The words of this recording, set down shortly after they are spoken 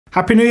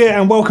Happy New Year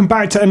and welcome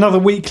back to another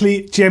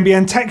weekly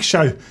GMBN Tech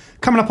Show.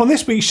 Coming up on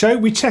this week's show,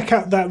 we check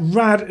out that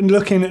rad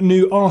looking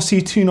new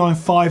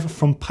RC295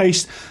 from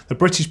Pace, the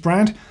British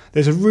brand.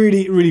 There's a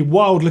really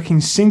wild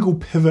looking single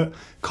pivot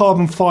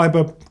carbon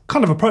fibre,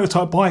 kind of a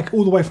prototype bike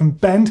all the way from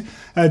Bend,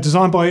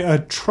 designed by a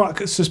truck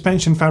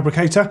suspension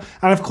fabricator.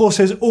 And of course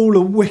there's all the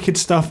wicked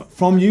stuff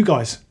from you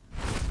guys.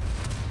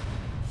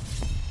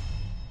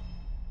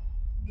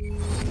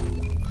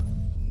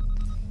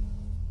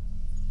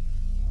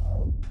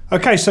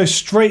 Okay, so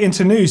straight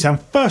into news,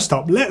 and first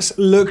up, let's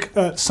look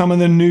at some of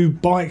the new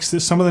bikes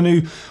that some of the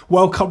new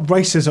World Cup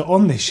racers are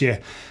on this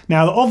year.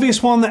 Now, the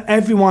obvious one that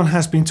everyone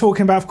has been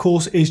talking about, of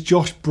course, is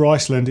Josh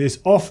Bryceland is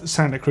off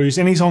Santa Cruz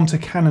and he's on to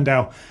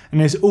Cannondale. And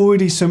there's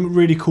already some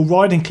really cool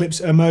riding clips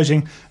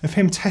emerging of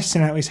him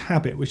testing out his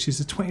Habit, which is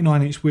a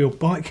 29-inch wheel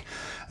bike,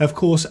 of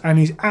course, and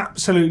he's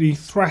absolutely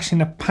thrashing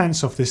the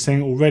pants off this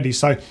thing already.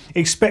 So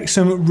expect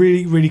some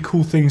really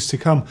cool things to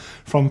come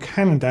from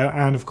Cannondale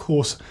and, of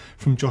course,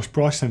 from Josh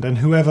Bryceland and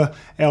whoever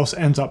else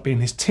ends up being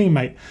his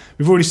teammate.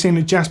 We've already seen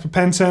that Jasper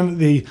Penton,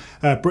 the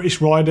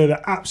British rider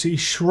that absolutely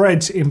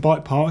shreds in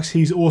bike parks,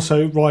 he's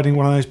also riding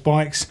one of those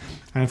bikes.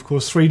 And of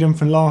course, Freedom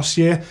from last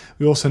year.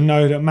 We also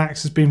know that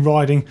Max has been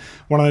riding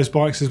one of those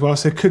bikes as well.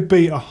 So it could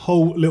be a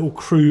whole little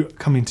crew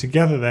coming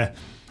together there.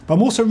 But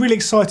I'm also really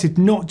excited,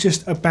 not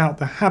just about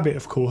the Habit,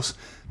 of course,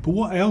 but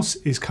what else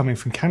is coming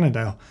from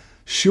Cannondale.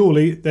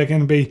 Surely they're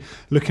going to be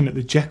looking at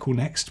the Jekyll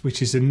next,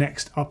 which is the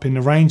next up in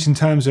the range in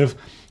terms of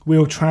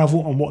wheel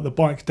travel and what the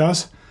bike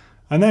does.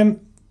 And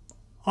then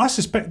I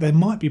suspect they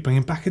might be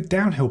bringing back a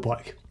downhill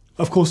bike.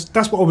 Of course,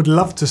 that's what I would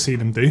love to see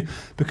them do,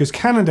 because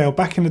Cannondale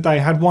back in the day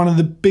had one of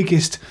the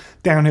biggest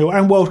downhill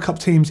and World Cup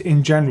teams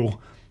in general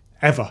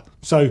ever.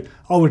 So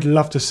I would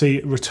love to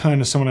see a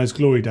return of some of those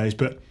glory days,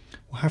 but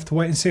we'll have to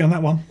wait and see on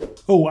that one.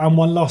 Oh, and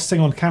one last thing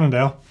on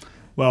Cannondale.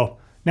 Well,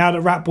 now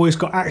that Rat Boy's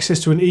got access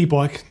to an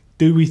e-bike,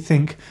 do we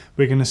think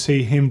we're going to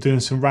see him doing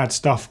some rad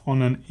stuff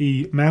on an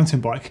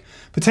e-mountain bike?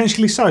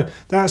 Potentially so.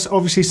 That's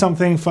obviously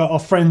something for our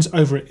friends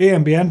over at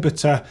GMBN,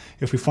 but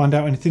if we find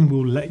out anything,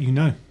 we'll let you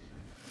know.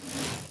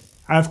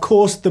 And of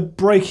course, the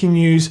breaking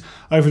news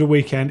over the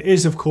weekend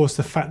is, of course,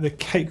 the fact that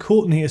Kate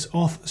Courtney is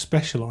off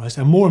Specialized,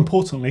 and more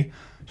importantly,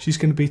 she's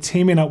going to be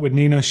teaming up with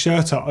Nino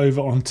Schurter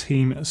over on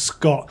Team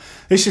Scott.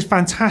 This is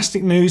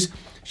fantastic news.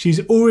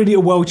 She's already a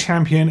world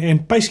champion in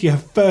basically her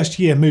first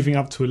year moving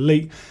up to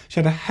elite. She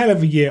had a hell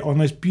of a year on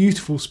those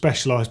beautiful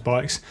Specialized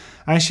bikes,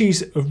 and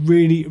she's a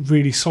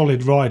really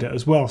solid rider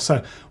as well.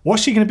 So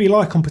what's she going to be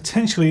like on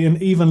potentially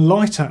an even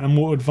lighter and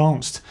more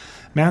advanced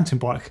mountain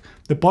bike?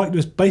 The bike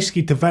was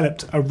basically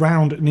developed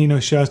around Nino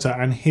Schurter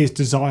and his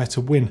desire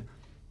to win.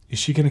 Is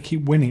she going to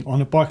keep winning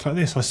on a bike like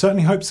this? I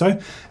certainly hope so.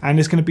 And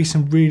there's going to be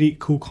some really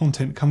cool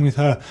content coming with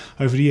her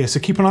over the year. So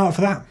keep an eye out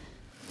for that.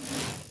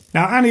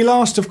 Now, Annie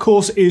Last, of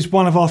course, is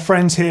one of our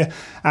friends here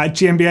at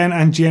GMBN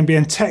and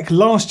GMBN Tech.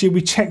 Last year,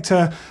 we checked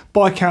her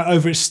bike out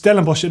over at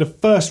Stellenbosch at the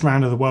first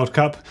round of the World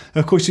Cup.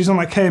 Of course, she's on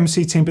that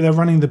KMC team, but they're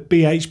running the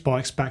BH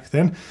bikes back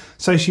then.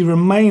 So she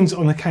remains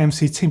on the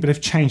KMC team, but they've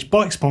changed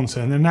bike sponsor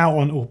and they're now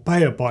on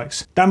Orbea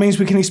bikes. That means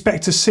we can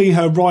expect to see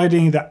her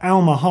riding the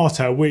Alma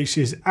Hardtail, which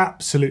is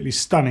absolutely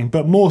stunning,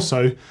 but more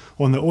so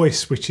on the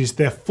Ois, which is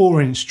their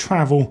 4-inch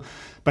travel.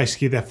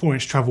 Basically their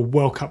 4-inch travel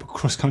World Cup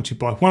cross-country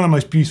bike. One of the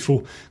most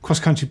beautiful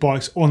cross-country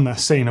bikes on that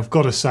scene, I've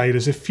got to say.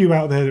 There's a few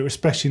out there that are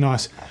especially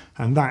nice,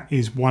 and that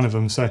is one of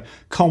them. So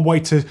can't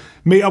wait to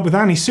meet up with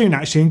Annie soon,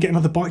 actually, and get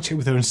another bike check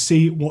with her and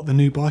see what the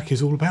new bike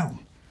is all about.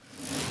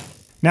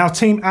 Now,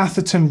 Team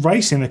Atherton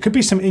Racing, there could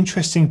be some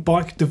interesting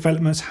bike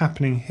developments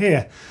happening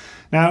here.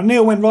 Now,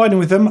 Neil went riding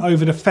with them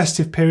over the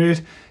festive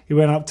period. He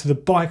went up to the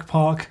bike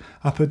park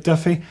up at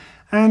Duffy,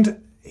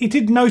 and he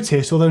did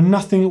notice, although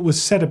nothing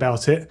was said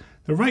about it,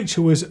 that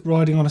Rachel was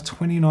riding on a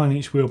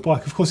 29-inch wheel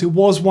bike. Of course, it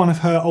was one of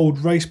her old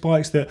race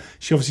bikes that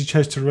she obviously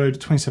chose to ride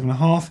at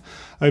 27.5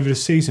 over the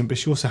season, but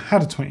she also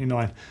had a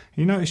 29.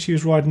 You notice she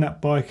was riding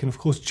that bike, and of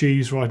course G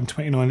was riding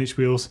 29-inch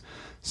wheels.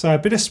 So a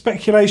bit of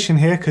speculation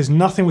here, because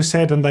nothing was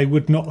said and they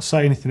would not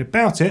say anything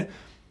about it.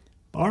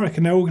 But I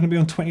reckon they're all going to be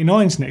on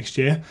 29s next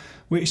year,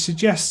 which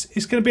suggests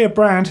it's going to be a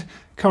brand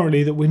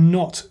currently that we're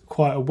not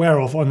quite aware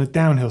of on the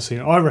downhill scene.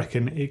 I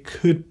reckon it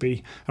could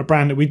be a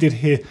brand that we did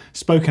hear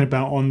spoken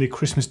about on the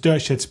Christmas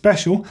Dirt Shed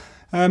special.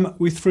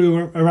 We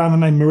threw around the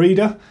name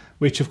Merida,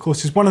 which of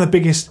course is one of the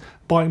biggest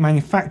bike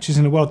manufacturers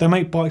in the world. They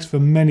make bikes for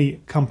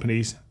many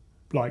companies,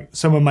 like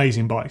some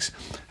amazing bikes.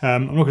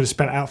 I'm not going to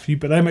spell it out for you,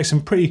 but they make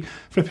some pretty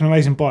flipping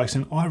amazing bikes,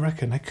 and I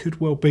reckon they could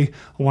well be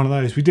one of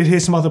those. We did hear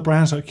some other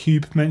brands like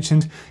Cube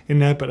mentioned in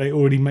there, but they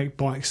already make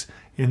bikes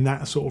in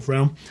that sort of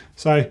realm.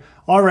 So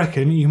I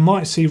reckon you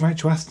might see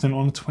Rachel Atherton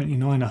on a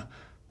 29er,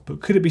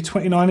 but could it be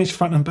 29-inch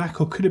front and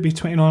back, or could it be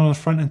 29 on the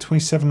front and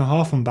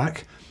 27.5 on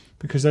back?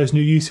 Because those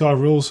new UCI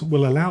rules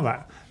will allow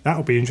that.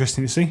 That'll be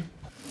interesting to see.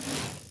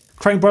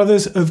 Crank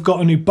Brothers have got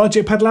a new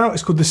budget pedal out.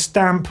 It's called the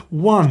Stamp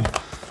 1.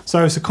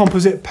 So it's a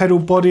composite pedal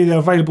body. They're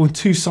available in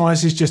 2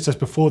 sizes, just as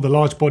before, the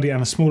large body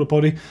and a smaller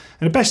body. And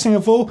the best thing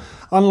of all,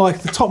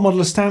 unlike the top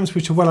model of stamps,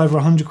 which are well over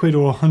 100 quid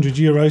or 100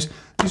 euros,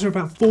 these are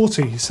about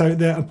 40. So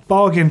they're a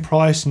bargain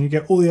price and you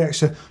get all the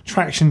extra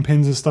traction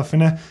pins and stuff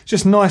in there. It's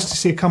just nice to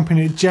see a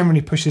company that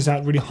generally pushes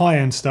out really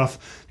high-end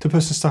stuff to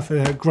put some stuff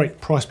at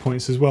great price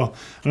points as well.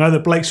 I know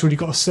that Blake's already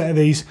got a set of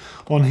these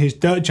on his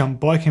dirt jump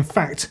bike. In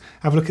fact,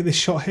 have a look at this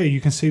shot here.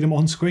 You can see them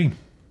on screen.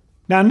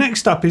 Now,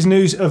 next up is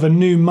news of a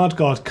new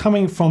mudguard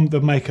coming from the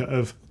maker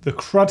of the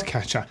Crud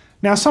Catcher.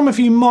 Now, some of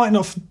you might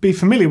not be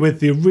familiar with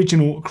the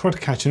original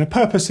Crud Catcher, and the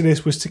purpose of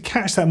this was to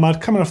catch that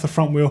mud coming off the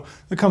front wheel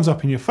that comes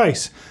up in your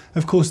face.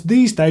 Of course,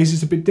 these days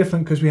it's a bit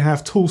different because we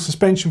have tool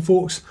suspension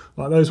forks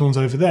like those ones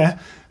over there.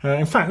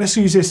 In fact, let's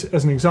use this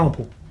as an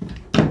example.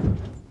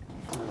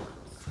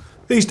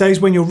 These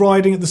days, when you're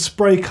riding, the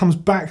spray comes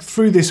back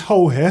through this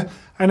hole here,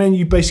 and then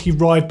you basically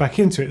ride back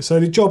into it. So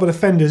the job of the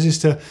fenders is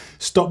to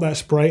stop that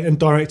spray and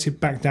direct it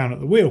back down at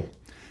the wheel.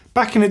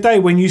 Back in the day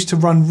when you used to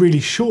run really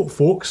short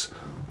forks,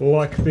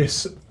 like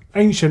this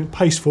ancient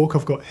pace fork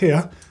I've got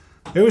here,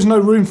 there was no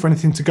room for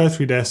anything to go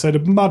through there, so the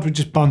mud would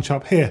just bunch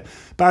up here.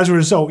 But as a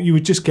result, you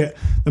would just get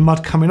the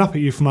mud coming up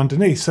at you from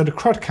underneath. So the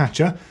Crud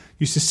Catcher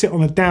used to sit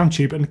on a down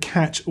tube and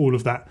catch all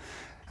of that.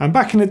 And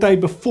back in the day,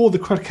 before the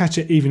Crud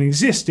Catcher even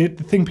existed,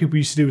 the thing people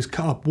used to do was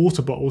cut up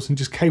water bottles and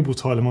just cable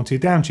tie them onto your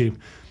down tube.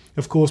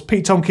 Of course,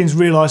 Pete Tompkins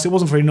realised it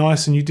wasn't very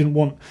nice and you didn't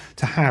want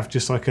to have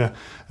just like a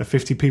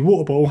 50p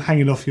water bottle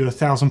hanging off your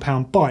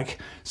 £1,000 bike.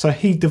 So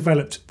he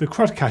developed the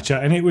Crud Catcher,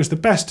 and it was the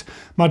best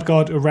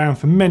mudguard around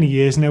for many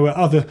years, and there were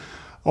other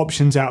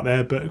options out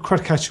there, but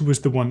Crud Catcher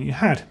was the one you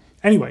had.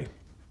 Anyway,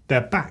 they're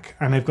back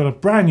and they've got a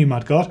brand new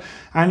mudguard,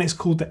 and it's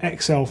called the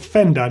XL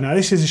Fender. Now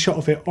this is a shot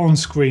of it on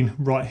screen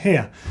right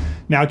here.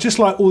 Now, just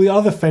like all the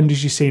other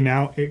fenders you see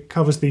now, it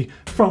covers the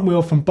front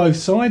wheel from both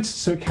sides,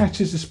 so it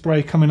catches the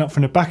spray coming up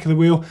from the back of the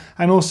wheel,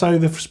 and also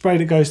the spray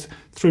that goes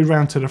through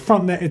round to the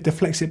front there, it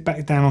deflects it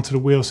back down onto the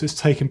wheel, so it's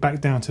taken back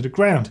down to the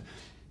ground.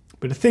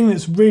 But the thing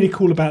that's really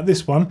cool about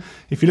this one,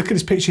 if you look at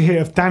this picture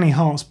here of Danny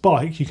Hart's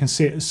bike, you can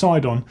see it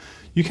side on,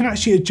 you can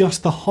actually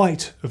adjust the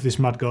height of this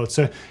mudguard.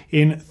 So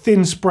in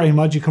thin spray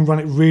mud, you can run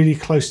it really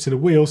close to the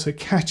wheel so it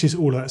catches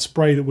all of that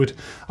spray that would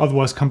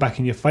otherwise come back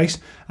in your face.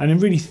 And in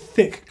really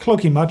thick,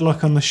 cloggy mud,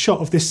 like on the shot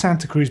of this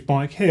Santa Cruz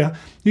bike here,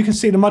 you can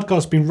see the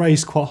mudguard's been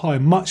raised quite high,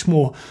 much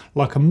more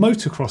like a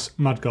motocross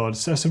mudguard.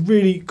 So it's a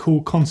really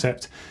cool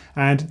concept.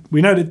 And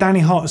we know that Danny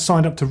Hart has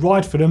signed up to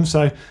ride for them,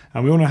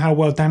 and we all know how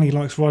well Danny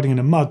likes riding in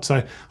the mud,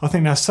 so I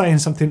think they're saying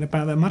something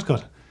about that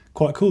mudguard.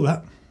 Quite cool,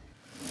 that.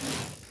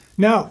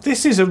 Now,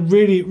 this is a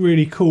really,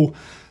 really cool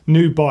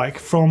new bike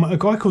from a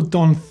guy called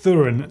Don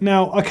Thuren.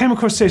 Now, I came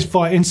across this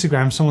via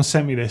Instagram, someone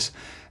sent me this.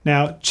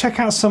 Now, check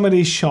out some of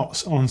these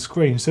shots on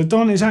screen. So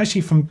Don is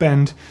actually from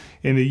Bend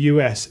in the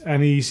US,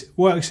 and he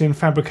works in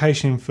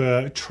fabrication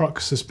for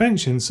truck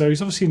suspension, so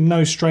he's obviously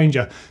no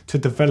stranger to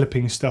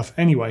developing stuff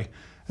anyway.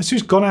 So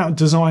he's gone out and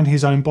designed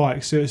his own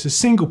bike. So it's a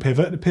single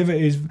pivot. The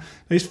pivot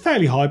is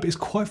fairly high, but it's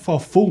quite far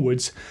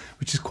forwards,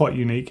 which is quite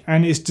unique.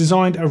 And it's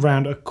designed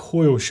around a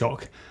coil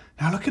shock.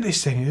 Now look at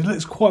this thing. It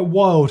looks quite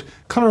wild.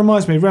 Kind of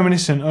reminds me,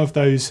 reminiscent of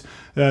those,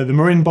 the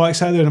Marin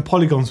bikes out there in the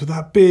polygons with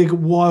that big,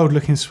 wild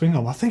looking swing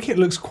arm. I think it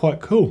looks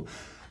quite cool.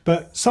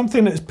 But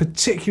something that's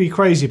particularly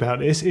crazy about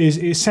this is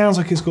it sounds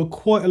like it's got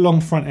quite a long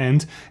front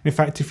end. In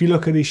fact, if you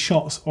look at these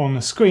shots on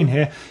the screen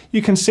here,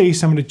 you can see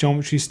some of the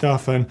geometry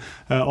stuff and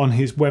on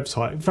his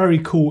website. Very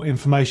cool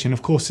information.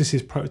 Of course, this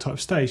is prototype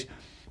stage.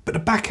 But the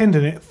back end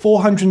of it,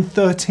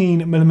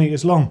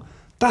 413mm long.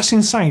 That's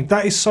insane.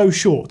 That is so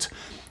short.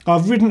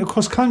 I've ridden a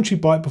cross-country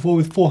bike before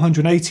with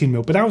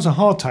 418mm, but that was a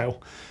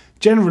hardtail.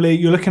 Generally,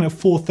 you're looking at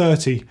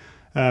 430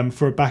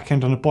 for a back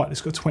end on a bike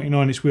that's got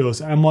 29-inch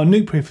wheels, and my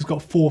Nukeproof has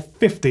got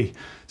 450,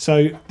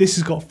 so this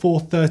has got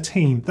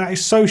 413. That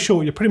is so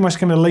short, you're pretty much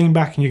going to lean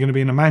back and you're going to be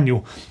in a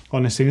manual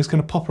on this thing. It's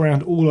going to pop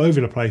around all over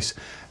the place.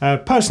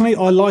 Personally,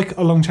 I like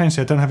a long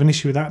chainsaw. I don't have an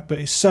issue with that, but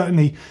it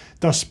certainly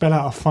does spell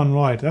out a fun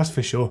ride, that's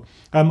for sure.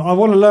 I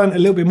want to learn a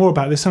little bit more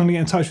about this. I'm going to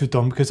get in touch with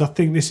Don because I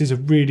think this is a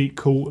really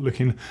cool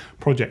looking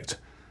project.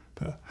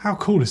 But how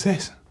cool is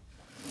this?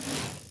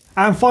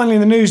 And finally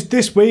in the news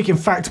this week, in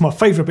fact my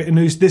favourite bit of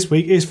news this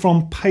week is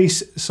from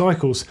Pace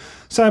Cycles.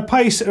 So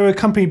Pace are a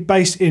company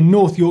based in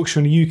North Yorkshire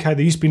in the UK.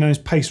 They used to be known as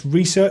Pace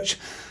Research.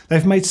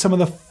 They've made some of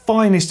the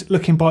finest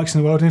looking bikes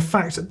in the world. In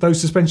fact,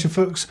 those suspension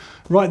forks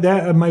right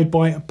there are made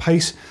by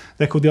Pace.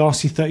 They're called the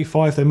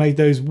RC35. They made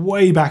those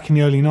way back in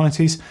the early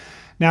 90s.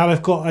 Now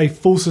they've got a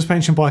full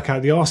suspension bike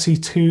out, the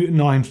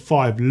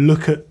RC295.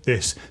 Look at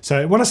this.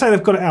 So when I say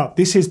they've got it out,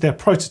 this is their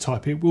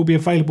prototype. It will be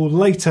available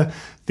later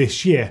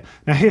this year.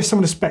 Now here's some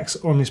of the specs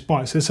on this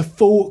bike. So it's a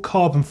full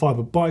carbon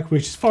fibre bike,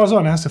 which as far as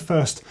I know is the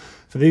first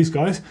for these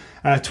guys.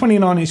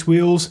 29-inch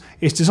wheels.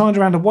 It's designed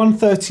around a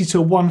 130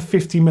 to a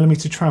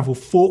 150mm travel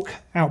fork.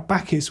 Out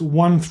back it's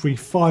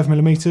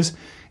 135mm.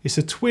 It's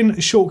a twin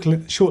short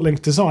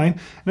link design.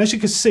 And as you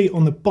can see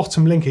on the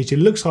bottom linkage, it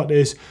looks like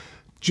there's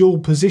dual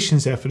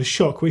positions there for the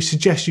shock, which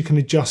suggests you can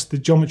adjust the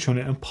geometry on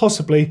it and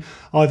possibly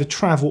either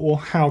travel or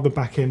how the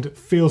back end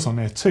feels on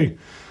there too.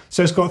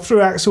 So it's got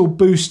through axle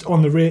boost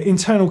on the rear,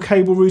 internal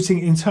cable routing,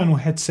 internal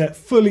headset,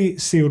 fully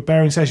sealed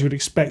bearings as you would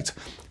expect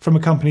from a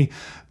company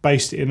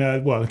based in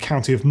a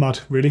county of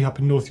mud, really, up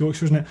in North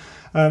Yorkshire, isn't it?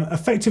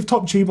 Effective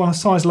top tube on a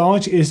size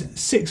large is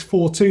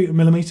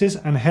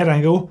 642mm and head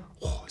angle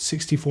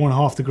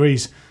 64.5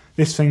 degrees.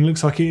 This thing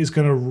looks like it is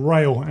going to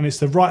rail, and it's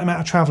the right amount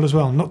of travel as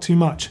well, not too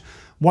much.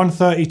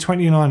 130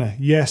 29er,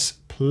 yes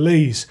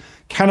please.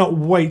 Cannot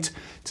wait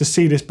to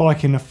see this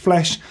bike in the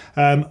flesh.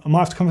 I might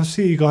have to come and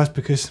see you guys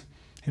because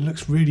it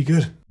looks really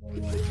good.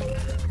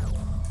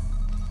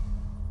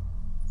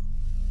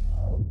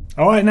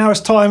 All right, now it's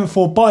time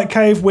for Bike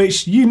Cave,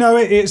 which you know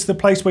it's the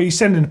place where you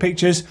send in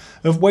pictures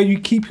of where you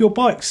keep your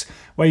bikes,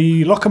 where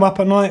you lock them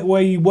up at night,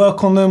 where you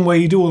work on them, where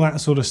you do all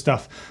that sort of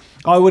stuff.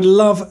 I would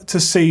love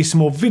to see some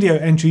more video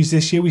entries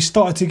this year. We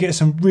started to get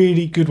some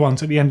really good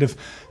ones at the end of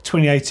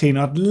 2018.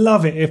 I'd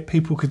love it if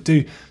people could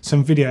do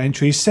some video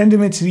entries. Send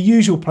them into the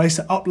usual place.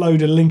 The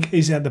upload a link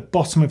is at the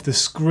bottom of the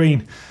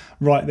screen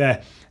right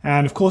there.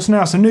 And of course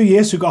now it's a new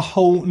year, so we've got a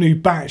whole new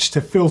batch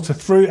to filter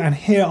through, and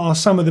here are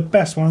some of the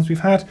best ones we've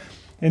had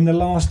in the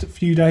last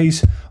few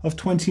days of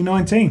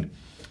 2019.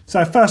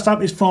 So first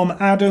up is from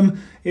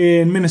Adam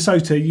in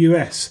Minnesota,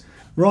 US.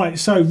 Right,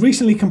 so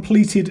recently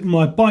completed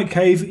my bike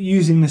cave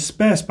using the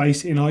spare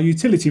space in our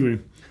utility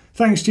room.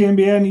 Thanks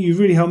GMBN, you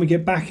really helped me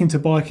get back into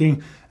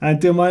biking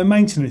and do my own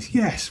maintenance.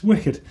 Yes,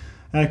 wicked.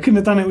 Couldn't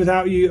have done it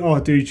without you.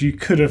 Oh dude, you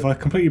could have. I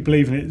completely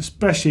believe in it,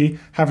 especially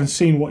having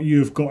seen what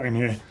you've got in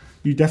here.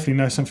 You definitely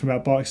know something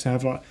about bikes to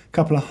have like a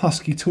couple of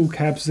Husky tool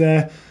cabs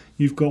there.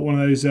 You've got one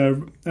of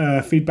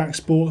those Feedback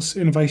Sports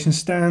innovation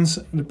stands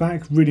at the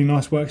back. Really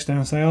nice work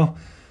stands they are.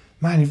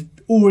 Man, you've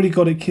already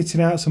got it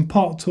kitted out, some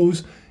park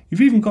tools.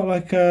 You've even got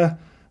like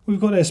we've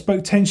got a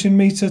spoke tension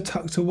meter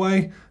tucked away,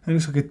 and it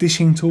looks like a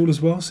dishing tool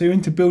as well. So you're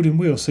into building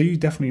wheels, so you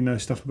definitely know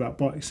stuff about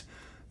bikes.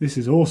 This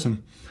is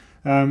awesome.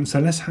 So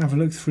let's have a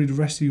look through the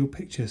rest of your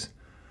pictures.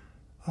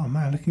 Oh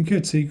man, looking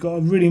good. So you've got a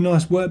really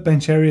nice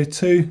workbench area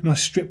too.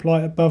 Nice strip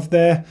light above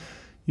there.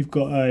 You've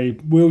got a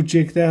wheel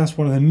jig there. That's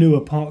one of the newer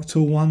park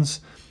tool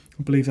ones.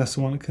 I believe that's the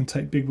one that can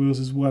take big wheels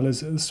as well as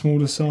the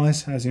smaller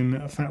size, as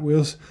in fat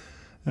wheels.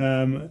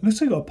 Looks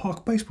like you've got a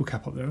park baseball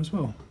cap up there as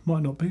well.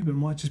 Might not be, but it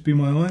might just be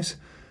my eyes.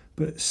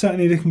 But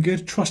certainly looking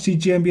good. Trusty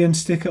GMBN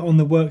sticker on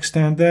the work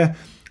stand there.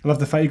 I love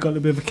the fact you've got a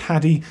little bit of a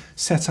caddy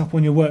set up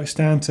on your work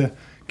stand to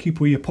keep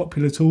all your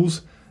popular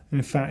tools. And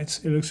in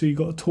fact, it looks like you've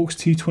got a Torx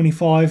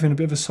T25 and a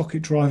bit of a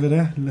socket driver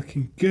there.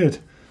 Looking good.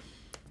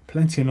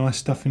 Plenty of nice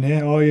stuff in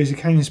here. Oh, here's a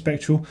Canyon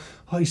Spectral.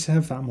 I used to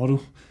have that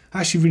model. I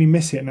actually really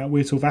miss it in that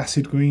weird sort of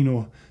acid green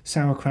or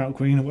sauerkraut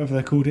green or whatever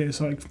they called it.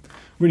 It's like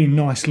really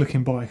nice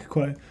looking bike.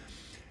 Quite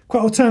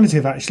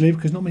alternative actually,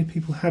 because not many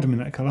people had them in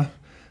that colour.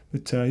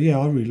 But yeah,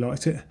 I really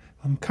liked it.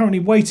 I'm currently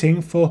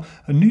waiting for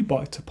a new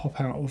bike to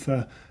pop out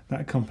of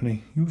that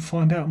company. You'll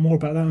find out more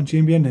about that on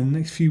GMBN in the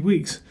next few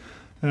weeks.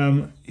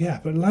 Yeah,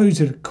 but loads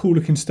of cool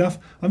looking stuff.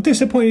 I'm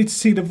disappointed to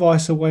see the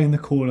Vice away in the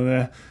corner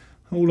there.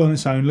 All on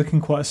its own, looking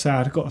quite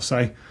sad, I've got to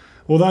say.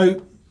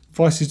 Although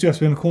Vices do have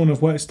to be in the corner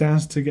of work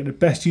stands to get the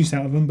best use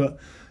out of them, but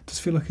I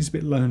just feel like it's a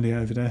bit lonely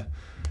over there.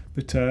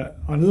 But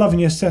I'm loving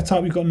your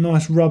setup. You've got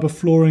nice rubber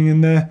flooring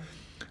in there.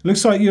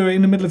 Looks like you're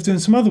in the middle of doing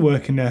some other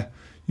work in there.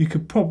 You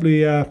could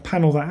probably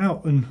panel that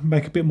out and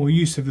make a bit more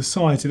use of the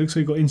sides. It looks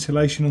like you've got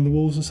insulation on the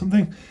walls or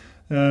something.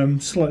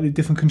 Slightly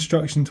different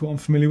construction to what I'm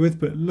familiar with,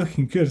 but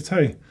looking good, I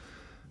tell you.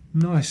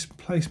 Nice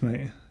place,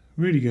 mate.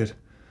 Really good.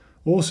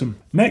 Awesome.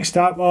 Next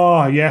up,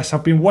 oh yes,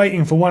 I've been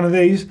waiting for one of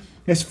these.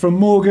 It's from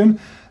Morgan,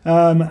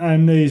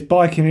 and his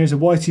bike in here is a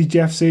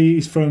YTGFC.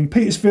 He's from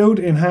Petersfield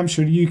in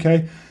Hampshire,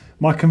 UK.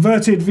 My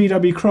converted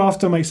VW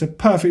Crafter makes a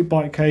perfect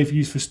bike cave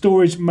used for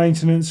storage,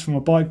 maintenance for my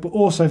bike, but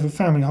also for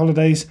family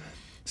holidays,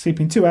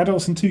 sleeping 2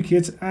 adults and 2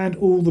 kids, and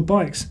all the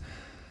bikes.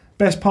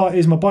 Best part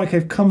is my bike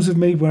cave comes with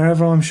me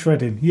wherever I'm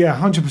shredding. Yeah,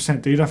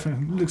 100% dude, I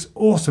think it looks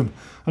awesome.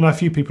 I know a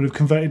few people have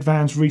converted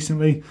vans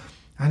recently,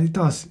 and it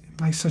does.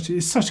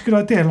 It's such a good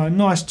idea, like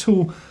nice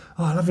tool.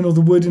 Oh, I'm loving all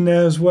the wood in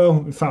there as well.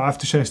 In fact, I have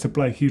to show this to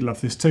Blake, he'd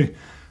love this too.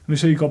 And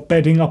so you've got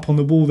bedding up on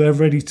the wall there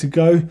ready to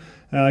go.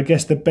 I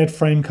guess the bed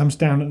frame comes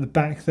down at the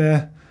back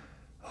there.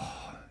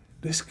 Oh,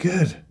 it's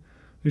good.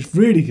 It's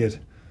really good.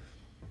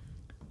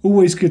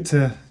 Always good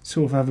to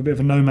sort of have a bit of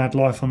a nomad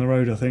life on the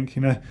road, I think,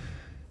 you know.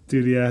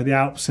 Do the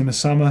Alps in the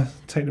summer,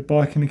 take the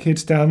bike and the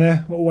kids down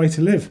there. What a way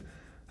to live.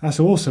 That's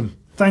awesome.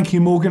 Thank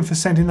you, Morgan, for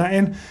sending that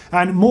in.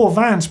 And more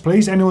vans,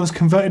 please. Anyone that's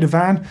converted a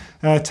van,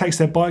 takes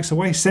their bikes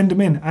away, send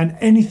them in. And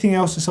anything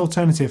else that's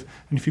alternative.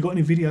 And if you've got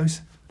any videos,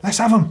 let's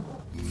have them.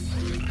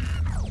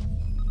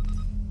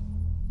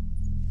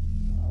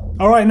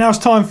 All right, now it's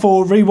time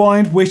for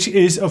Rewind, which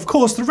is, of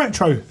course, the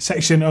retro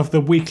section of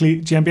the weekly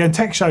GMBN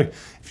Tech Show.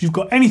 If you've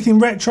got anything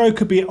retro,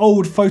 could be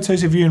old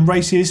photos of you in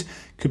races,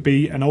 could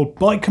be an old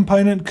bike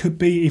component, could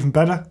be, even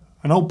better,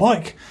 an old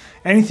bike.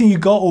 Anything you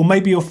got, or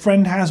maybe your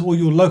friend has, or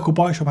your local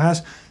bike shop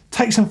has,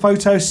 take some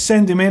photos,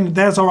 send them in.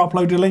 There's our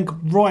uploaded link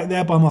right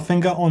there by my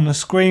finger on the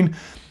screen.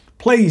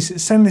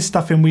 Please send this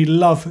stuff in, we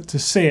love to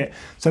see it.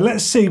 So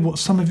let's see what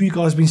some of you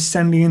guys have been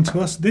sending in to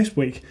us this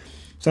week.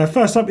 So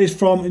first up is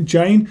from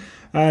Jane.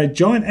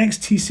 Giant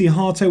XTC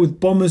hardtail with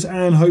bombers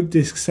and hope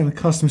discs and a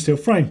custom steel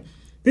frame.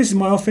 This is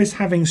my office,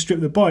 having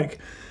stripped the bike.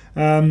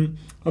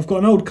 I've got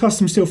an old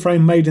custom steel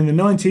frame made in the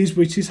 90s,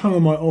 which is hung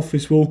on my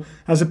office wall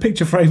as a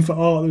picture frame for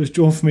art that was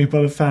drawn for me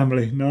by the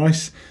family.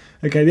 Nice.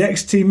 Okay, the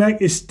XT mech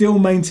is still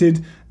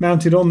mounted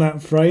on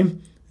that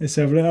frame. Let's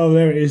have a look. Oh,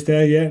 there it is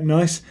there. Yeah,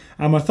 nice.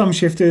 And my thumb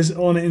shifters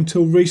on it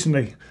until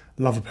recently.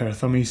 Love a pair of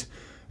thummies.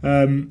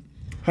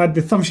 Had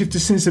the thumb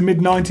shifters since the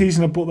mid-90s,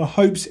 and I bought the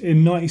Hopes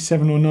in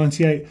 97 or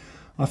 98.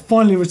 I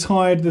finally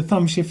retired the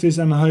thumb shifters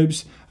and the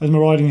Hopes as my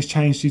riding has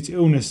changed due to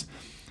illness.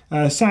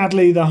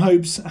 Sadly, the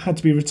Hopes had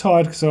to be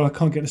retired because I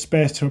can't get the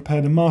spares to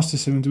repair the master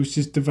cylinder, which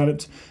has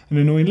developed an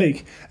annoying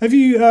leak. Have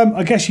you,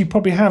 I guess you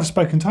probably have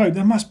spoken to Hope.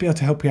 They must be able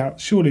to help you out,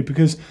 surely,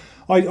 because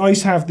I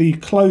used to have the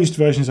closed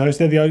versions of those.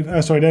 They're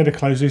the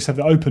closed. I used to have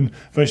the open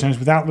versions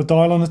without the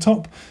dial on the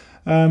top.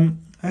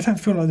 I don't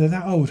feel like they're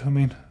that old. I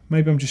mean,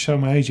 maybe I'm just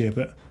showing my age here,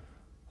 but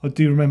I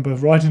do remember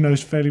riding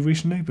those fairly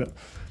recently, but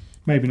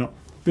maybe not.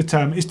 But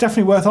it's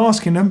definitely worth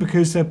asking them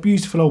because they're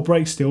beautiful old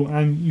brakes still,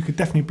 and you could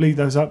definitely bleed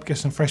those up, get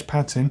some fresh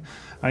pads in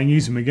and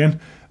use them again.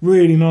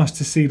 Really nice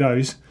to see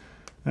those.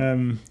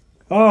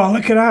 Oh,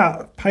 look at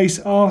that. Pace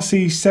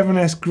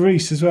RC7S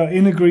grease as well,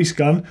 in a grease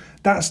gun.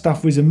 That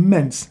stuff was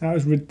immense. That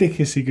was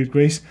ridiculously good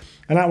grease.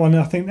 And that one,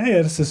 I think, hey,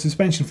 that's a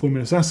suspension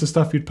formula. So that's the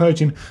stuff you'd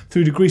purge in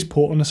through the grease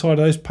port on the side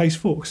of those Pace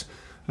forks.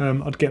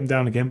 I'd get them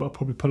down again, but I'll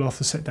probably pull off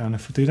the set down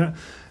if I do that.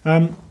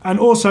 And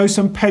also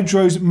some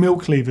Pedro's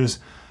milk levers.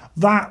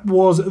 That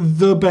was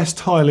the best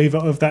tyre lever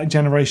of that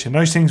generation.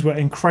 Those things were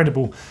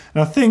incredible.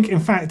 And I think,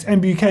 in fact,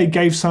 MBUK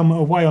gave some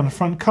away on the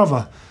front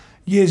cover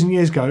years and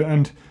years ago.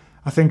 And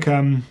I think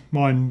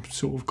mine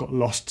sort of got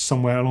lost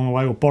somewhere along the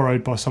way or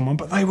borrowed by someone.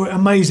 But they were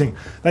amazing.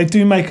 They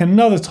do make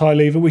another tyre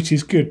lever, which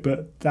is good,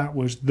 but that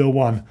was the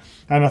one.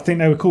 And I think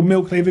they were called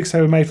milk levers because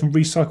they were made from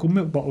recycled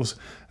milk bottles,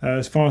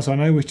 as far as I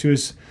know, which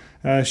was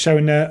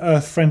showing their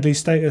earth-friendly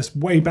status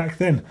way back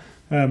then.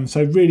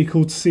 So really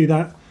cool to see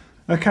that.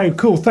 Okay,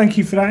 cool. Thank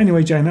you for that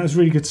anyway, Jane. That was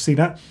really good to see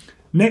that.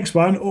 Next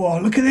one. Oh,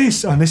 look at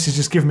this. And this has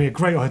just given me a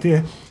great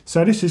idea.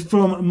 So this is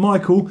from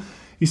Michael.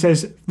 He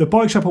says, the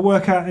bike shop I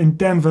work at in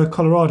Denver,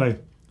 Colorado.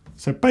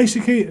 So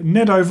basically,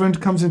 Ned Overend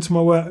comes into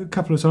my work a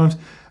couple of times.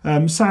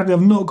 Sadly,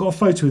 I've not got a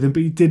photo with him,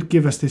 but he did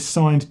give us this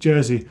signed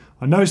jersey.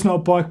 I know it's not a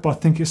bike, but I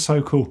think it's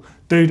so cool.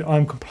 Dude,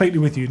 I'm completely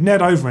with you.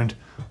 Ned Overend.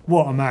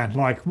 What a man,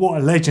 like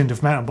what a legend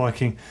of mountain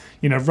biking,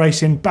 you know,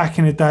 racing back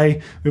in the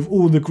day with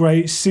all the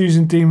greats,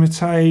 Susan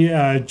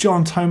DiMattei,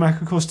 John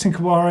Tomac, of course,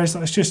 Tinker Juarez.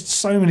 That's just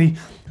so many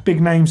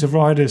big names of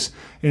riders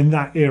in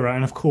that era.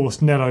 And of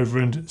course, Ned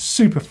Overend,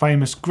 super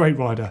famous, great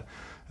rider.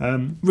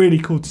 Really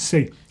cool to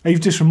see. You've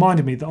just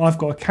reminded me that I've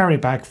got a carry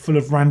bag full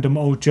of random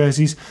old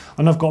jerseys,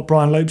 and I've got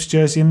Brian Lopes'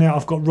 jersey in there.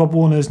 I've got Rob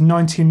Warner's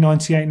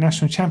 1998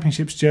 National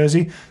Championships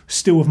jersey,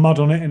 still with mud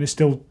on it, and it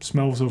still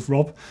smells of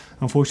Rob,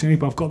 unfortunately,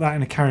 but I've got that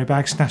in a carry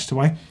bag stashed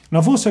away. And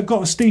I've also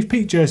got a Steve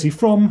Peat jersey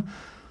from,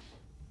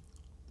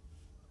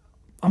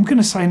 I'm going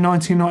to say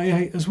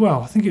 1998 as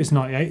well. I think it was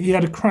 98. He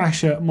had a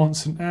crash at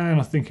Monson, and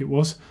I think it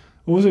was.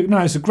 Or was it? No,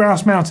 it's a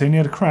Grouse Mountain. He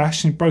had a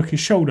crash and broke his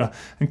shoulder,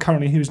 and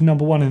currently he was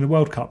 #1 in the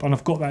World Cup. And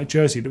I've got that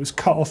jersey that was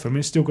cut off him.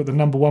 It's still got the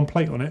 #1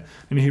 plate on it,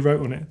 and he wrote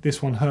on it,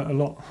 "This one hurt a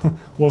lot."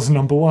 Was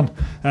 #1.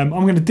 I'm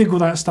going to dig all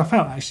that stuff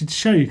out actually to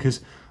show you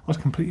because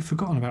I'd completely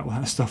forgotten about all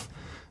that stuff.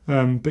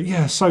 But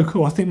yeah, so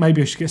cool. I think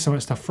maybe I should get some of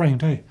that stuff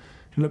framed. Hey,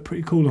 it'll look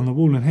pretty cool on the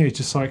wall in here,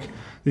 just like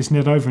this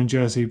Ned Overend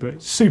jersey,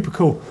 but super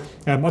cool.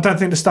 I don't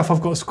think the stuff I've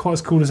got is quite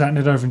as cool as that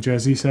Ned Overend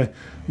jersey, so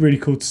really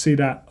cool to see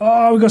that.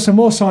 Oh, we've got some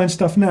more signed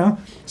stuff now.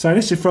 So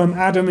this is from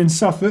Adam in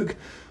Suffolk.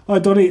 Hi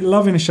Dottie,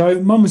 loving the show.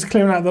 Mum was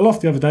clearing out the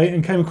loft the other day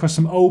and came across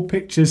some old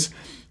pictures.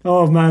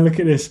 Oh man, look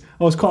at this.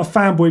 I was quite a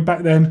fanboy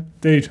back then.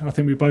 Dude, I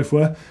think we both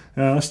were.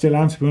 I still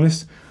am, to be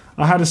honest.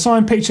 I had a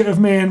signed picture of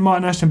me and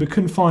Martin Ashton, but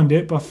couldn't find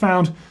it, but I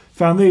found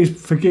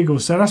these for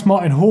giggles. So that's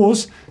Martin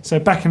Hawes. So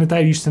back in the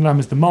day, you used to know them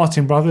as the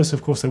Martin brothers.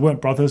 Of course, they weren't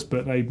brothers,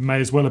 but they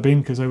may as well have been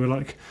because they were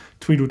like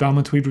Tweedledum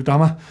and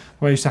Tweedledummer,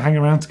 where they used to hang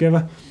around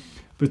together.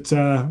 But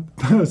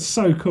it's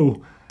so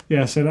cool.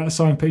 Yeah, so that's a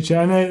signed picture.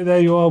 And there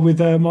you are with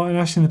Martin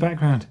Ashton in the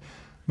background.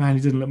 Man,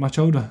 he didn't look much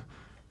older.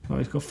 Like,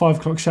 he's got 5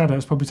 o'clock shadow.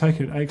 It's probably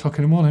taken at 8 o'clock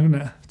in the morning, isn't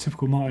it?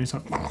 Typical Martin. He's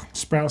like,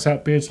 sprouts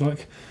out beards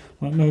like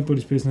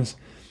nobody's business.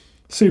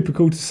 Super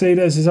cool to see.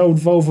 There's his old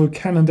Volvo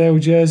Cannondale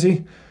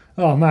jersey.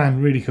 Oh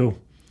man, really cool.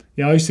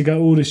 Yeah, I used to go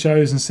to all the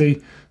shows and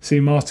see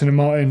Martin and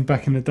Martin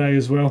back in the day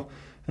as well.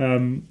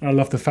 I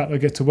love the fact that I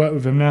get to work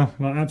with him now.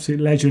 Like,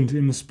 absolute legend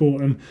in the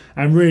sport,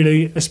 and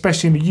really,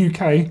 especially in the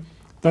UK,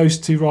 those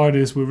two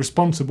riders were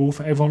responsible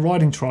for everyone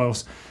riding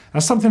trials.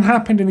 And something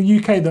happened in the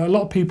UK that a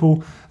lot of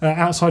people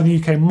outside the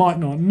UK might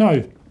not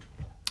know.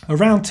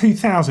 Around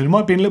 2000, it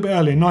might be a little bit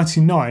earlier,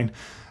 99.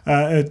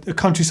 A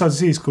countryside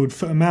disease called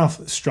foot and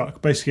mouth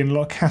struck, basically, and a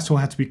lot of cattle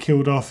had to be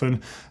killed off,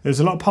 and there's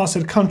a lot of parts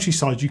of the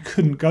countryside you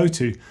couldn't go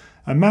to.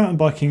 And mountain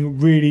biking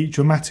really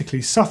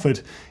dramatically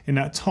suffered in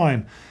that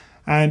time.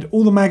 And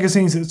all the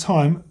magazines at the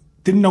time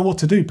didn't know what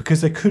to do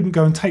because they couldn't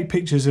go and take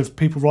pictures of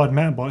people riding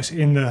mountain bikes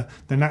in the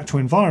natural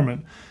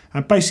environment.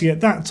 And basically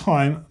at that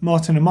time,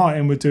 Martin and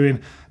Martin were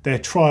doing their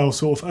trial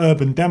sort of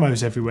urban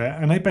demos everywhere,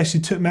 and they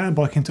basically took mountain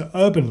biking to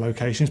urban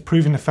locations,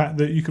 proving the fact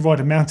that you could ride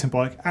a mountain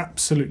bike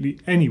absolutely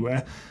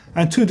anywhere.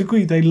 And to a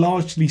degree, they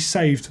largely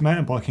saved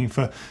mountain biking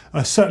for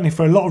certainly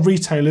for a lot of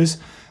retailers.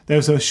 There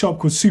was a shop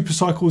called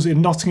Supercycles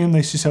in Nottingham. They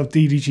used to sell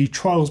DDG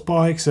trials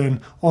bikes and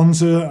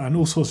Onza and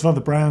all sorts of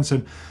other brands.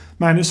 And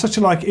man, it's such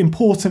a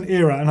important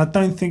era, and I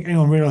don't think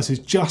anyone realises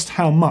just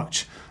how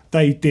much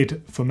they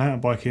did for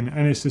mountain biking.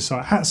 And it's just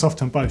like hats off to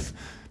them both,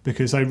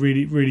 because they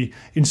really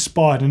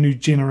inspired a new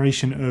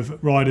generation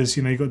of riders.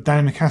 You know, you've got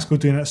Dan McCaskill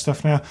doing that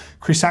stuff now.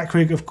 Chris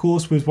Ackrig, of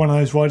course, was one of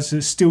those riders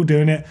that's still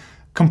doing it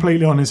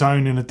completely on his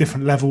own in a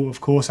different level.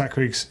 Of course,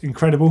 Ackrig's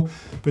incredible,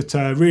 but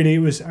really it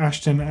was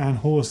Ashton and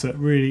Hawes that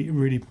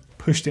really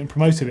pushed it and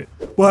promoted it.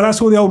 Well,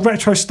 that's all the old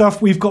retro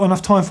stuff we've got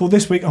enough time for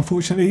this week,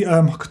 unfortunately.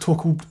 I could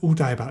talk all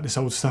day about this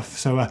old stuff,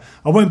 so I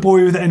won't bore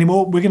you with it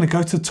anymore. We're going to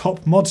go to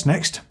top mods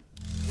next.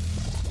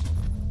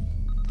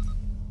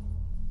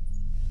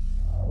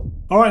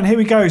 All right, and here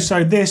we go.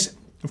 So this,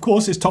 of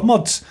course, is Top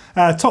Mods.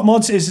 Top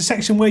Mods is a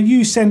section where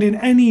you send in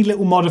any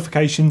little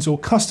modifications or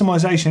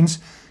customizations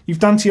you've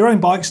done to your own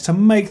bikes to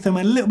make them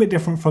a little bit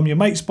different from your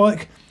mate's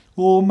bike,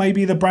 or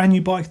maybe the brand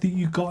new bike that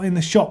you got in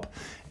the shop.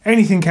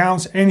 Anything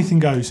counts, anything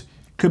goes.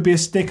 Could be a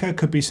sticker,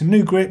 could be some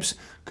new grips,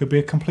 could be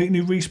a complete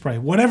new respray.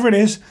 Whatever it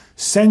is,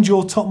 send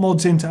your top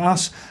mods in to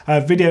us.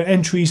 Video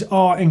entries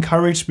are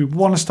encouraged. We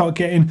want to start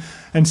getting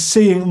and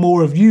seeing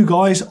more of you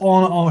guys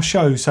on our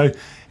show. So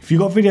if you've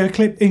got a video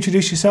clip,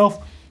 introduce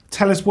yourself,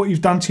 tell us what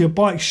you've done to your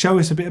bike, show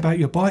us a bit about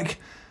your bike,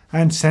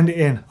 and send it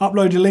in.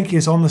 Upload link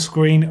is on the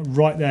screen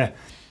right there.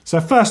 So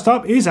first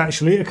up is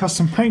actually a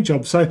custom paint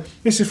job. So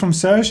this is from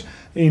Serge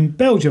in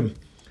Belgium.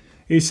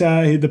 It's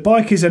the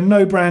bike is a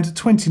no brand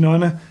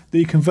 29er that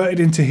he converted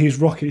into his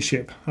rocket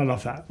ship. I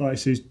love that. Like,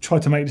 so he's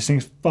tried to make this thing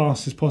as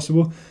fast as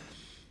possible.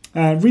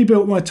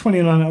 Rebuilt my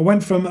 29er. I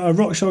went from a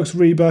RockShox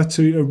Reba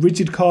to a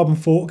rigid carbon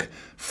fork,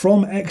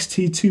 from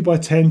XT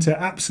 2x10 to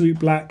absolute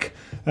black,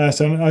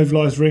 so an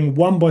ovalised ring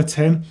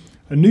 1x10.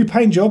 A new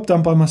paint job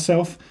done by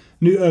myself,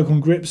 new ergon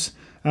grips.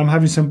 I'm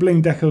having some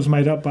bling decals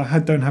made up, but I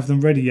don't have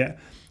them ready yet.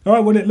 All right,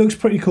 well, it looks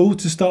pretty cool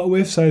to start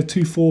with. So a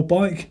 2.4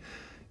 bike.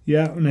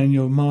 Yeah, and then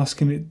you're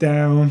masking it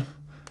down.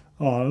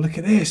 Oh, look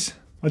at this.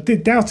 I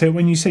did doubt it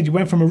when you said you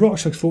went from a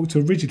RockShox fork to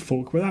a rigid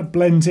fork, but that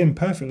blends in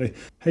perfectly.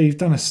 Hey, you've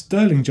done a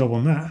sterling job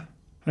on that.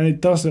 And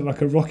it does look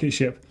like a rocket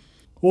ship.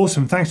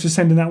 Awesome, thanks for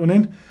sending that one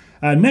in.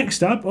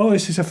 Next up, oh,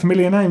 this is a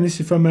familiar name. This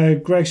is from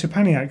Greg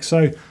Shapaniak.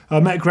 So I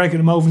met Greg at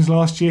the Malverns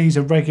last year. He's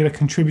a regular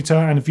contributor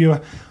and a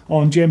viewer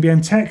on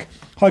GMBN Tech.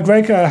 Hi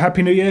Greg,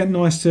 Happy New Year.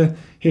 Nice to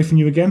hear from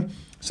you again.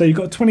 So you've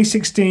got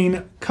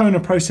 2016 Kona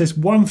Process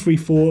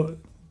 134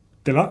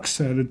 Deluxe,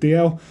 the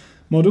DL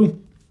model.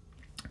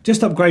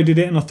 Just upgraded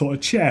it and I thought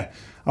I'd share.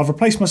 I've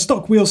replaced my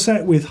stock wheel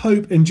set with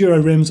Hope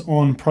Enduro rims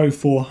on Pro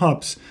 4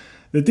 hubs.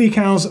 The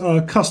decals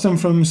are custom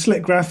from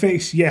Slick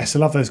Graphics. Yes, I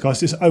love those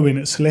guys. It's Owen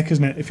at Slick,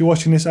 isn't it? If you're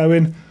watching this,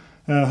 Owen,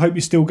 hope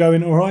you're still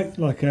going all right.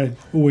 Like,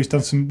 always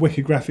done some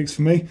wicked graphics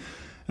for me.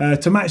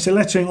 To match the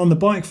lettering on the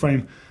bike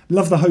frame.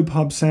 Love the Hope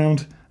hub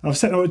sound. I've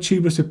set up a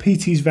tubeless with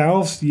PT's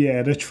valves.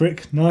 Yeah, the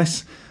trick.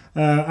 Nice.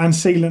 And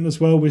sealant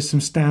as well with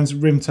some Stan's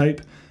rim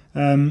tape.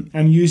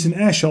 And using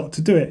AirShot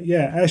to do it.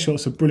 Yeah,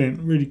 AirShots are brilliant.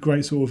 Really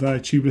great sort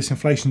of tubeless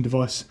inflation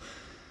device.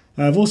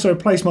 I've also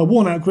replaced my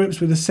worn out grips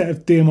with a set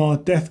of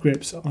DMR Death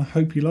grips. I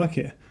hope you like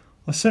it.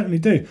 I certainly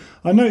do.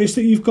 I noticed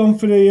that you've gone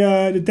for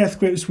the Death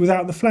grips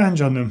without the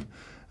flange on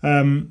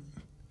them.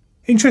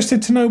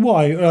 Interested to know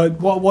why.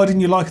 Why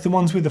didn't you like the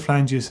ones with the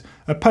flanges?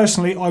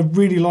 Personally, I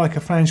really like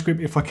a flange grip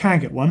if I can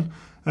get one.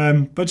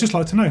 But I'd just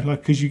like to know,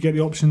 because you get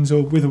the options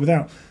or with or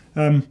without.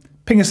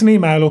 Ping us an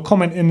email or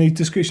comment in the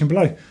description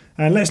below.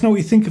 And let us know what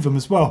you think of them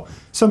as well.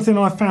 Something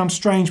I found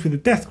strange with the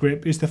Death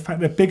grip is the fact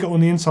they're bigger on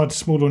the inside,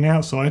 smaller on the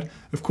outside.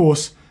 Of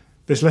course,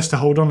 there's less to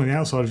hold on the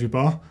outside of your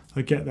bar.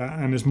 I get that,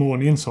 and there's more on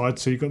the inside,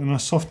 so you've got the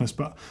nice softness.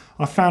 But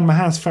I found my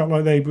hands felt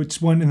like they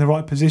just weren't in the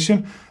right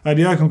position. The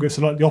ergon grips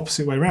are like the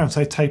opposite way around, so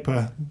they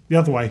taper the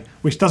other way,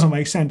 which doesn't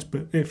make sense,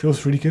 but it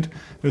feels really good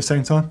at the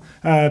same time.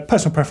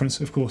 Personal preference,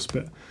 of course.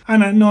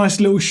 And that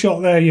nice little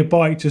shot there, your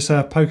bike just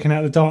poking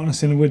out the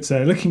darkness in the woods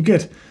there. Looking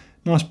good.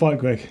 Nice bike,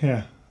 Greg.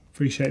 Yeah.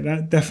 Appreciate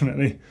that,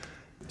 definitely.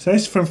 So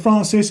this is from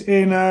Francis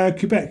in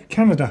Quebec,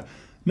 Canada.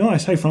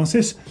 Nice, hey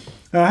Francis.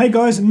 Hey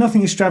guys,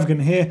 nothing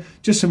extravagant here,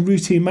 just some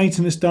routine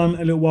maintenance done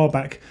a little while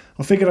back.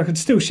 I figured I could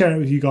still share it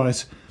with you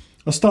guys.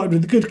 I started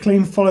with a good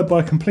clean followed by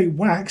a complete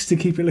wax to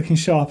keep it looking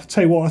sharp.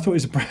 Tell you what, I thought it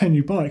was a brand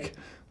new bike.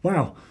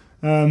 Wow.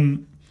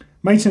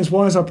 Maintenance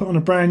wise, I put on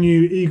a brand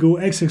new Eagle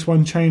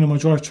XX1 chain on my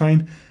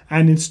drivetrain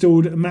and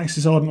installed a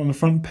Maxxis Ardent on the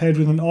front paired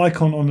with an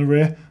Icon on the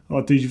rear.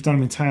 Oh dude, you've done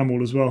them in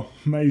Tamwall as well,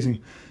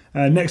 amazing.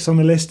 Next on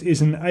the list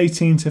is an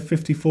 18 to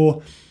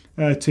 54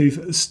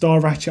 tooth star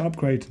ratchet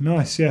upgrade.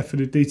 Nice, yeah, for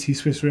the DT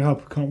Swiss rear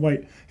hub. Can't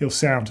wait. It'll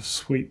sound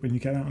sweet when you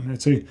get that on there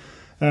too.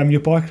 Your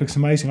bike looks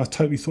amazing. I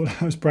totally thought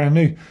that was brand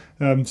new.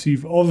 So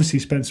you've obviously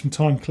spent some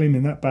time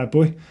cleaning that bad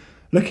boy.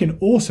 looking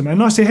awesome. And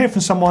nice to hear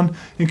from someone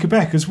in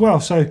Quebec as well.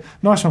 So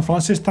nice one,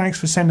 Francis. Thanks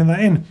for sending that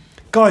in.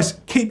 Guys,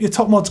 keep your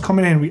top mods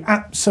coming in. We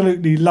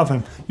absolutely love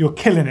them. You're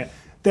killing it.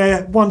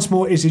 There, once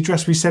more, is the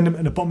address we send them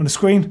at the bottom of the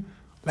screen.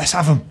 Let's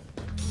have them.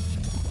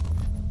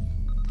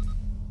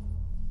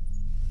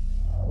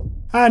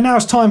 And now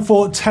it's time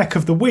for Tech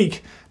of the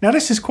Week. Now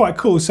this is quite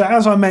cool. So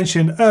as I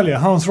mentioned earlier,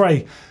 Hans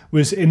Ray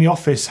was in the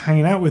office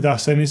hanging out with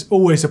us, and it's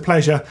always a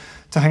pleasure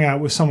to hang out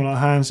with someone like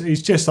Hans.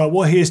 He's just like,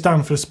 what he has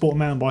done for the sport of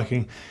mountain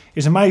biking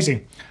is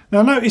amazing.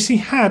 Now notice he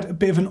had a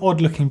bit of an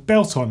odd looking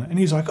belt on, and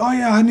he's like, oh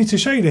yeah, I need to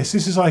show you this.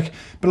 This is like,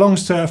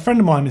 belongs to a friend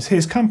of mine, it's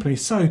his company.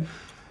 So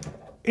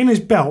in his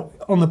belt,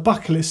 on the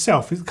buckle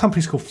itself, the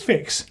company's called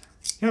Fix.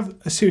 You have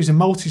a series of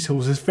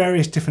multi-tools. There's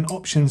various different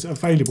options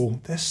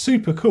available. They're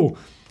super cool.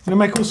 And they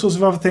make all sorts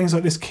of other things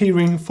like this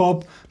keyring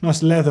fob,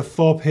 nice leather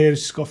fob here.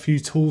 It's just got a few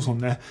tools on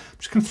there. I'm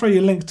just going to throw you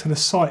a link to the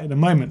site at the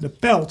moment. The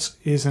belt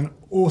is an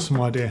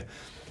awesome idea.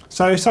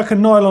 So it's like a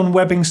nylon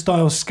webbing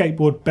style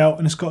skateboard belt,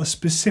 and it's got a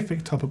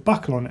specific type of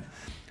buckle on it.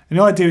 And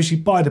the idea is you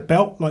buy the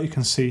belt, like you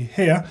can see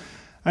here,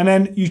 and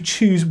then you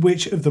choose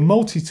which of the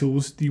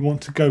multi-tools do you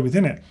want to go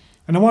within it.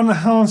 And the one that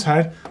Hans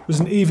had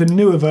was an even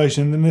newer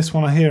version than this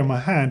one I hear in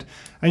my hand.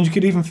 And you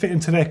could even fit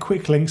into their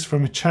quick links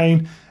from a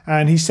chain.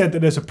 And he said that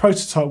there's a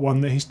prototype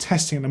one that he's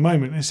testing at the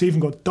moment. It's even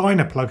got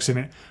dyno plugs in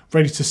it,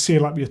 ready to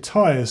seal up your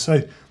tyres.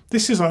 So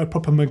this is like a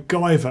proper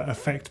MacGyver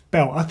effect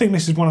belt. I think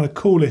this is one of the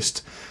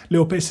coolest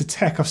little bits of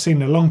tech I've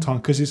seen in a long time,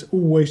 because it's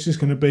always just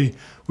going to be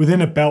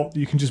within a belt that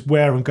you can just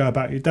wear and go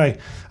about your day.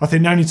 I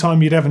think the only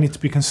time you'd ever need to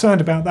be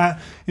concerned about that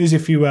is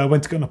if you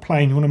went to get on a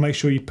plane. You want to make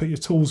sure you put your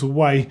tools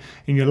away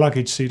in your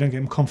luggage so you don't get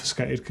them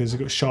confiscated, because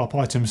they've got sharp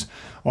items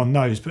on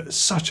those. But it's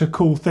such a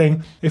cool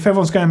thing. If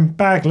everyone's going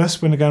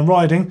bagless when they're going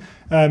riding,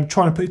 trying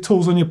to put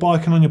tools on your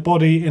bike and on your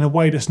body in a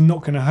way that's not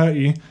going to hurt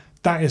you,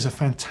 that is a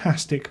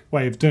fantastic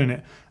way of doing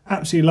it.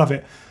 Absolutely love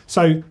it.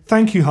 So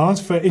thank you, Hans,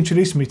 for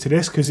introducing me to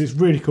this, because it's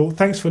really cool.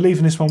 Thanks for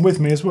leaving this one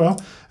with me as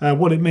well.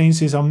 What it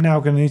means is I'm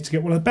now going to need to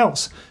get one of the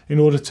belts in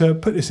order to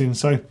put this in.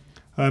 So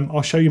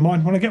I'll show you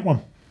mine when I get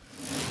one.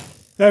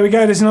 There we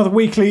go. There's another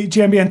weekly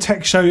GMBN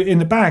Tech Show in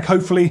the bag.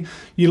 Hopefully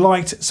you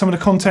liked some of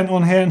the content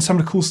on here and some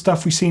of the cool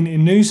stuff we've seen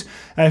in news.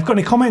 If you've got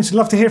any comments, I'd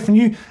love to hear from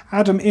you.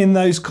 Add them in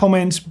those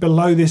comments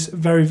below this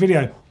very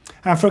video.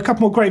 And for a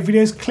couple more great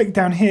videos, click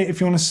down here if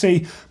you want to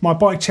see my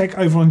bike check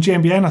over on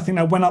GMBN. I think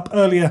that went up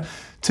earlier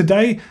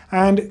today.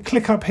 And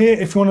click up here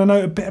if you want to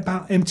know a bit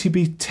about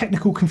MTB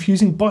technical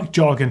confusing bike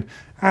jargon.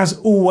 As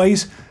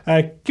always,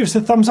 give us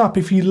a thumbs up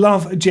if you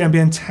love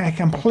GMBN Tech,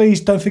 and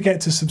please don't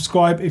forget to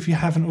subscribe if you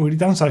haven't already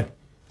done so.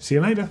 See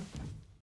you later.